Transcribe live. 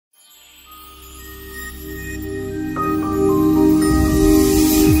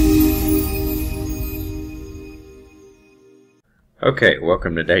Okay,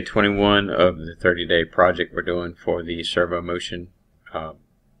 welcome to day 21 of the 30-day project we're doing for the servo motion.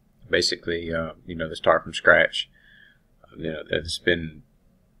 Basically, the start from scratch. It's been,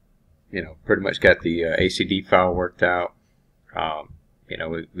 pretty much got the ACD file worked out.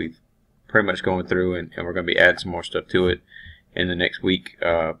 We've pretty much going through and we're going to be adding some more stuff to it in the next week.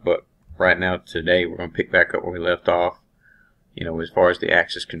 But right now, today, we're going to pick back up where we left off. As far as the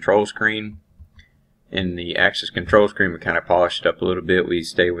axis control screen. In the axis control screen, we kind of polished it up a little bit. We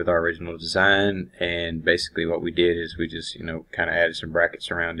stayed with our original design, and basically what we did is we just, kind of added some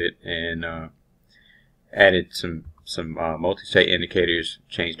brackets around it and added some multi-state indicators,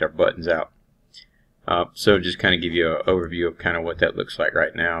 changed our buttons out. So just kind of give you an overview of kind of what that looks like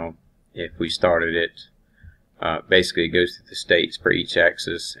right now. If we started it, basically it goes through the states for each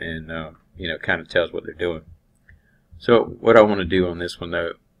axis and, kind of tells what they're doing. So what I want to do on this one,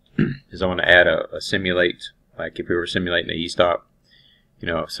 though, is I want to add a simulate, like if we were simulating the EStop,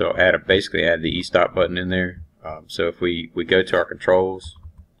 so basically add the EStop button in there. So if we go to our controls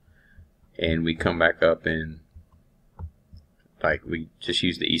and we come back up and we just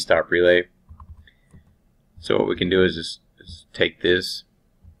use the EStop relay. So what we can do is just take this,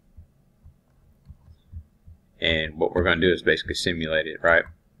 and what we're going to do is basically simulate it, right?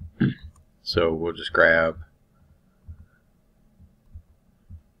 So we'll just grab.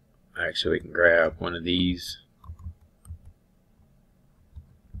 Actually, we can grab one of these,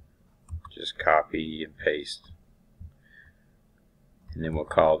 just copy and paste, and then we'll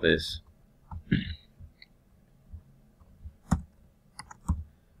call this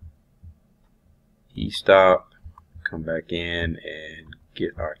EStop. Come back in and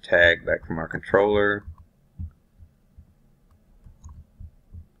get our tag back from our controller,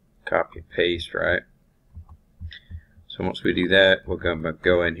 copy and paste, right? So once we do that, we're going to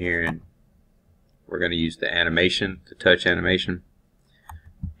go in here and we're going to use the animation, the touch animation,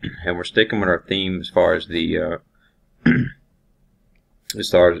 and we're sticking with our theme as far as the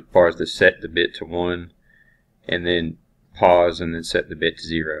set the bit to 1, and then pause and then set the bit to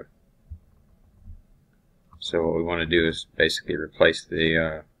 0. So what we want to do is basically replace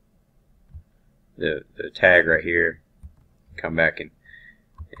the tag right here. Come back and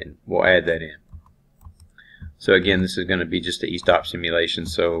we'll add that in. So again, this is going to be just the EStop simulation,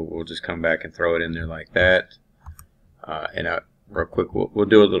 so we'll just come back and throw it in there like that. Real quick, we'll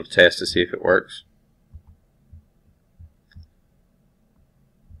do a little test to see if it works.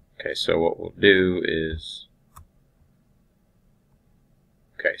 Okay, so what we'll do is,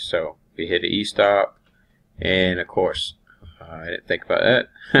 so we hit EStop, and of course, I didn't think about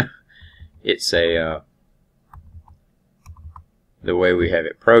that. It's the way we have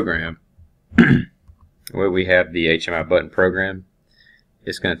it programmed. Where we have the HMI button program,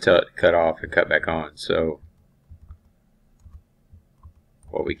 it's going to tell it to cut off and cut back on. So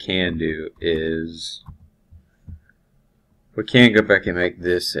what we can do is we can go back and make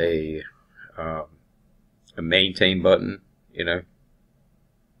this a maintain button,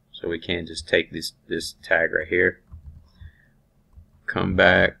 So we can just take this tag right here, come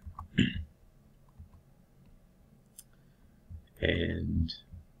back, and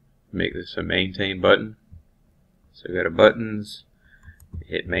make this a maintain button. So we go to buttons,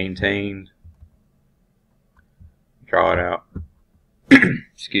 hit maintain, draw it out.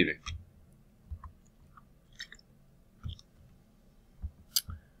 Excuse me.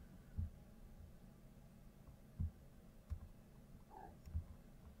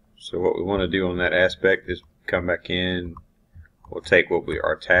 So what we want to do on that aspect is come back in. We'll take what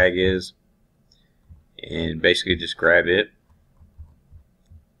our tag is and basically just grab it,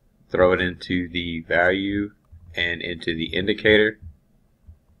 throw it into the value and into the indicator,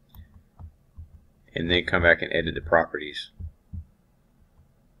 and then come back and edit the properties.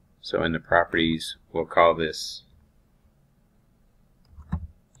 So in the properties, we'll call this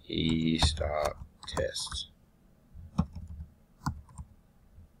EStop test.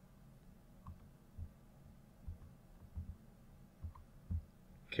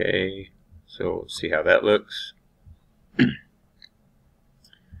 Okay, so we'll see how that looks.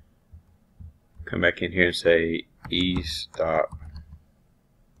 Come back in here and say EStop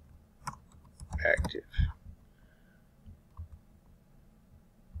active.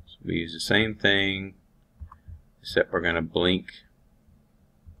 So we use the same thing, except we're going to blink.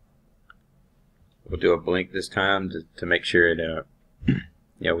 We'll do a blink this time to make sure it,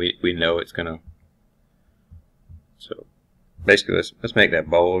 we know it's going to. So basically, let's make that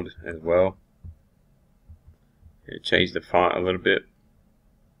bold as well. And change the font a little bit.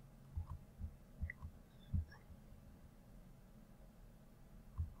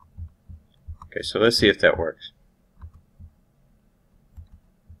 Okay, so let's see if that works.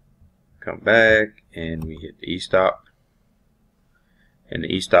 come back and we hit the EStop, and the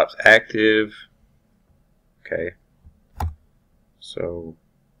EStop's active. Okay, so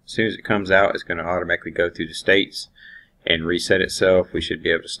as soon as it comes out, it's going to automatically go through the states and reset itself. We should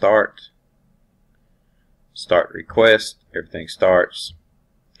be able to start request, everything starts.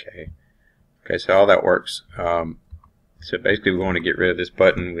 Okay, so all that works. So basically we want to get rid of this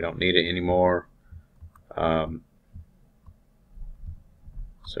button. We don't need it anymore. So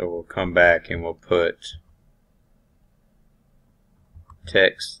we'll come back and we'll put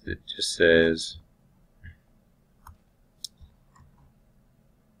text that just says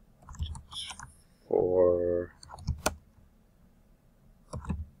for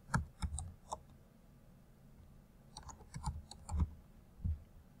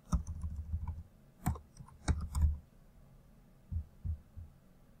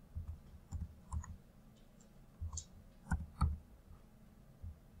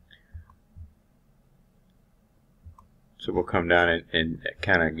So we'll come down and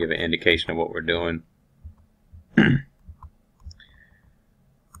kind of give an indication of what we're doing. Kind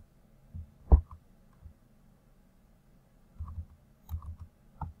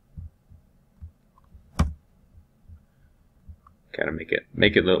of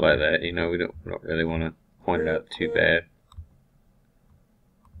make it look like that. You know, we don't really want to point it out too bad.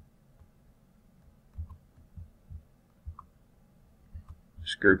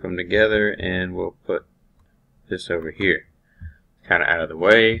 Just group them together, and we'll put this over here, kind of out of the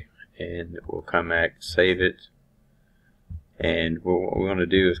way, and we'll come back, save it, and what we're going to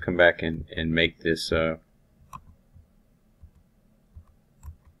do is come back and make this hold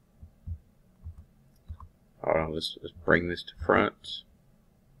on, let's bring this to front.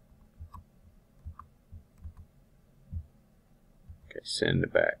 Okay, send to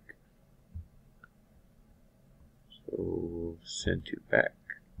back. So send to back.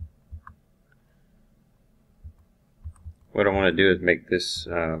 What I want to do is make this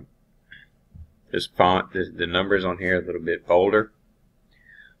this font, the numbers on here a little bit bolder,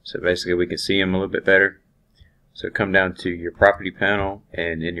 so basically we can see them a little bit better. So come down to your property panel,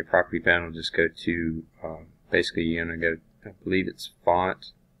 and in your property panel just go to basically you're going to go, I believe it's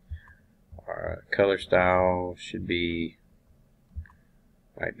font, or color style should be,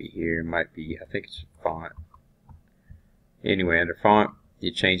 might be here, might be, I think it's font. Anyway, under font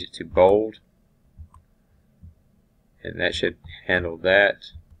you change it to bold, and that should handle that.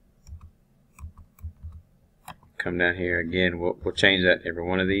 Come down here again, we'll change that in every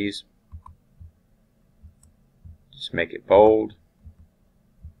one of these. Just make it bold.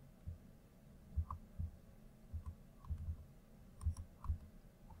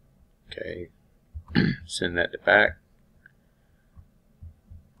 Okay, send that to back.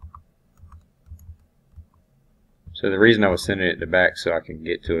 So the reason I was sending it to back so I can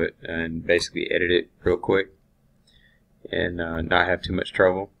get to it and basically edit it real quick and not have too much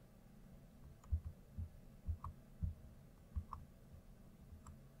trouble.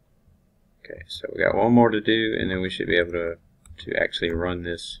 Okay, so we got one more to do, and then we should be able to actually run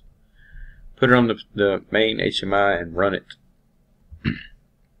this, put it on the main HMI and run it.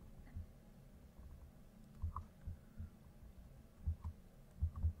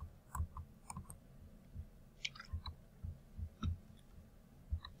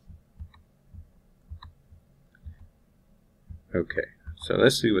 Okay, so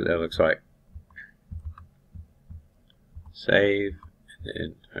let's see what that looks like. Save,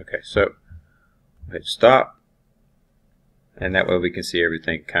 and okay, so hit stop, and that way we can see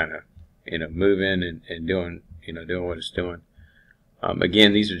everything kind of, you know, moving and doing, you know, doing what it's doing.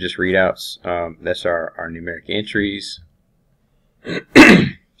 Again, these are just readouts. That's our numeric entries.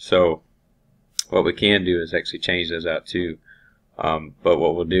 So what we can do is actually change those out too. But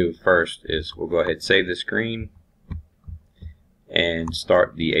what we'll do first is we'll go ahead and save the screen and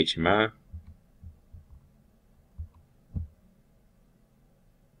start the HMI.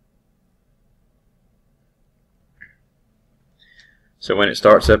 So when it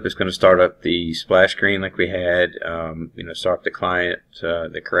starts up, it's going to start up the splash screen like we had. You know, start the client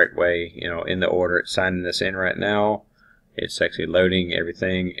the correct way, you know, in the order it's signing this in right now. It's actually loading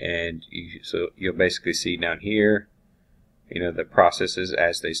everything, and so you'll basically see down here, you know, the processes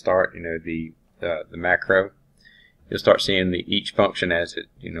as they start. You know, the macro. You'll start seeing each function as it,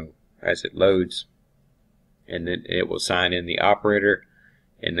 you know, as it loads, and then it will sign in the operator,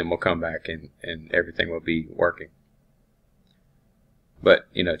 and then we'll come back and everything will be working. But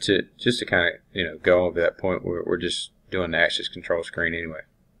you know, just to kind of, you know, go over that point, we're just doing the access control screen anyway.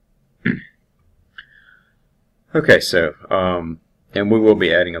 Okay, so and we will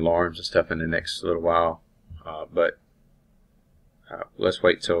be adding alarms and stuff in the next little while, but let's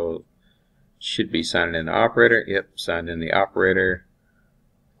wait till should be signing in the operator. Yep, signed in the operator.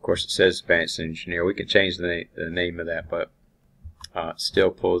 Of course, it says advanced engineer. We can change the name of that, but it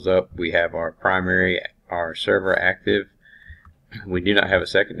still pulls up. We have our primary, our server active. We do not have a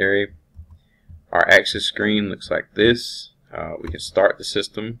secondary. Our access screen looks like this. We can start the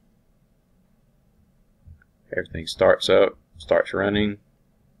system. Everything starts up, starts running.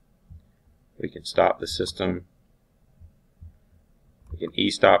 We can stop the system. We can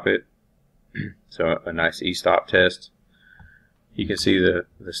EStop it. So a nice EStop test. You can see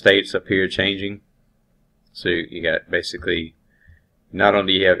the states up here changing. So you got basically, not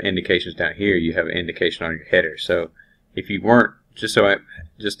only do you have indications down here, you have an indication on your header. So if you weren't, just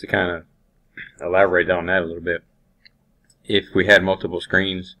to kind of elaborate on that a little bit, if we had multiple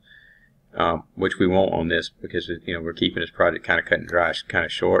screens, which we won't on this because we're keeping this project kind of cut and dry, kind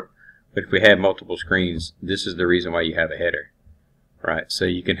of short. But if we had multiple screens, this is the reason why you have a header, right? So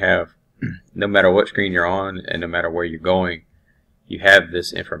you can have, no matter what screen you're on and no matter where you're going, you have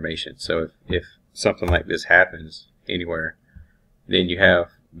this information. So if something like this happens anywhere, then you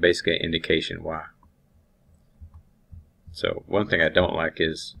have basically an indication why. So one thing I don't like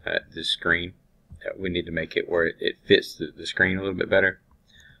is this screen. We need to make it where it fits the screen a little bit better.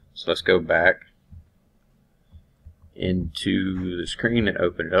 So let's go back into the screen and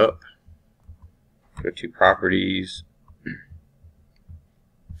open it up. Go to properties.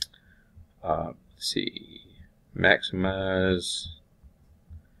 Let's see, maximize,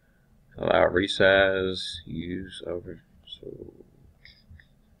 allow resize, use over. So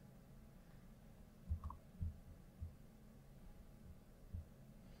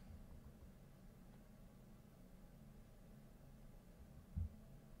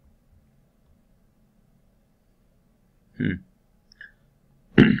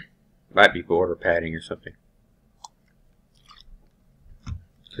might be border padding or something,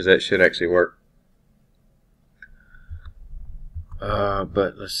 because that should actually work.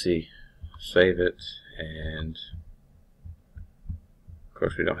 But let's see, save it, and of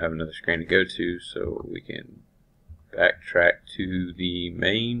course we don't have another screen to go to, so we can backtrack to the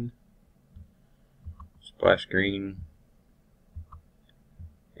main splash screen,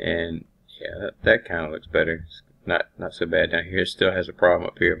 and yeah, that kind of looks better. It's not so bad down here. It still has a problem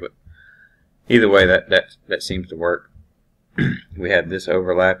up here, but either way, that seems to work. We have this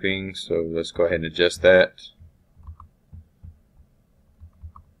overlapping, so let's go ahead and adjust that.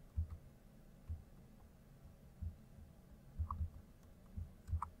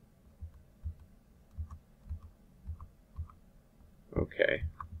 Okay,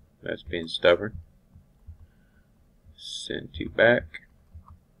 that's being stubborn. Send to back.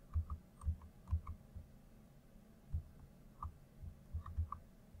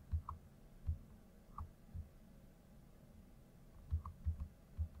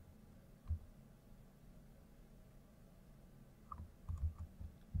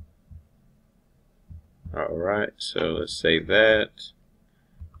 Alright, so let's save that,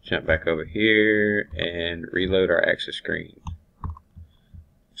 jump back over here, and reload our access screen.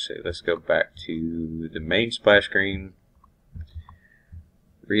 So let's go back to the main splash screen,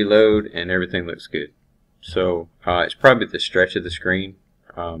 reload, and everything looks good. So it's probably the stretch of the screen,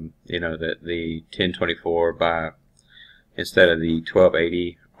 that the 1024 by, instead of the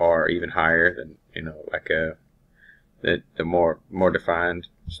 1280 or even higher than, like the more defined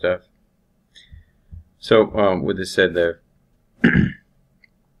stuff. So with this said,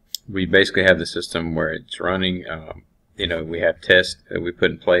 we basically have the system where it's running. We have tests that we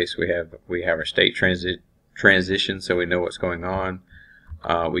put in place. We have our state transition, so we know what's going on.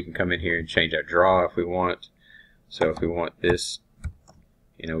 We can come in here and change our draw if we want. So if we want this,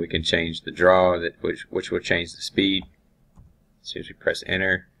 we can change the draw, which will change the speed as soon as we press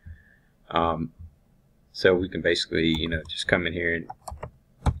enter. So we can basically, just come in here and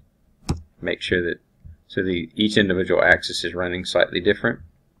make sure that each individual axis is running slightly different.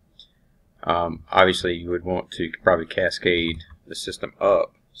 Obviously, you would want to probably cascade the system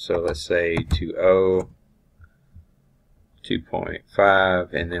up. So let's say 2.0,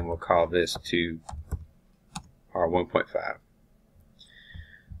 2.5, and then we'll call this to our 1.5.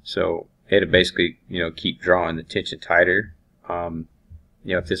 So it'll basically, keep drawing the tension tighter.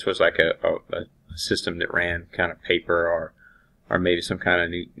 If this was like a system that ran kind of paper or maybe some kind of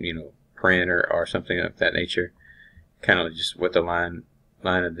new, print or something of that nature, kind of just what the line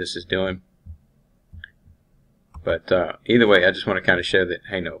of this is doing. But either way, I just want to kind of show that,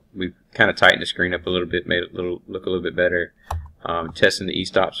 hey, we've kind of tightened the screen up a little bit, made it look a little bit better. Testing the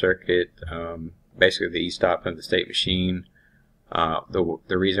EStop circuit, basically the EStop of the state machine.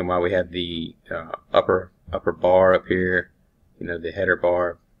 The reason why we have the upper bar up here, the header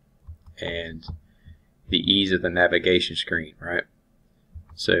bar, and the ease of the navigation screen, right?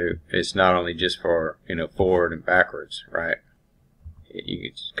 So it's not only just for, you know, forward and backwards, right? You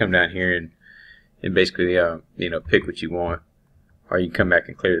can just come down here and basically you know, pick what you want, or you can come back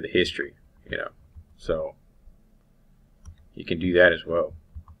and clear the history, you know. So you can do that as well.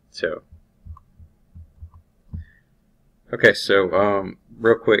 So okay, so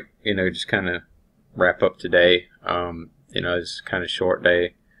real quick, you know, just kind of wrap up today. You know, it's kind of short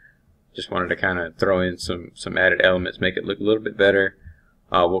day. Just wanted to kind of throw in some added elements, make it look a little bit better.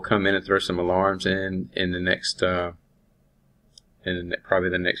 We'll come in and throw some alarms in the next, probably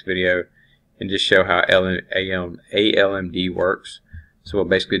the next video, and just show how ALMD works. So we'll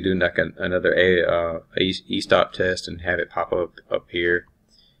basically do like another EStop test and have it pop up here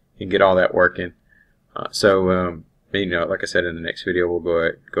and get all that working. You know, like I said, in the next video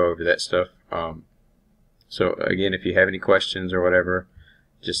we'll go over that stuff. So again, if you have any questions or whatever,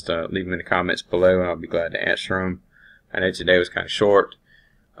 just leave them in the comments below and I'll be glad to answer them. I know today was kind of short,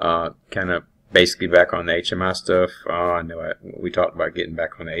 kind of basically back on the HMI stuff. I know we talked about getting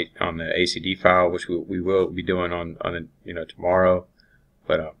back on the ACD file, which we will be doing on you know, tomorrow.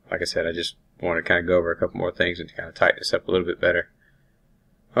 But like I said, I just want to kind of go over a couple more things and kind of tighten this up a little bit better.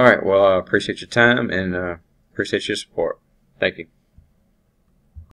 All right, well, I appreciate your time and appreciate your support. Thank you.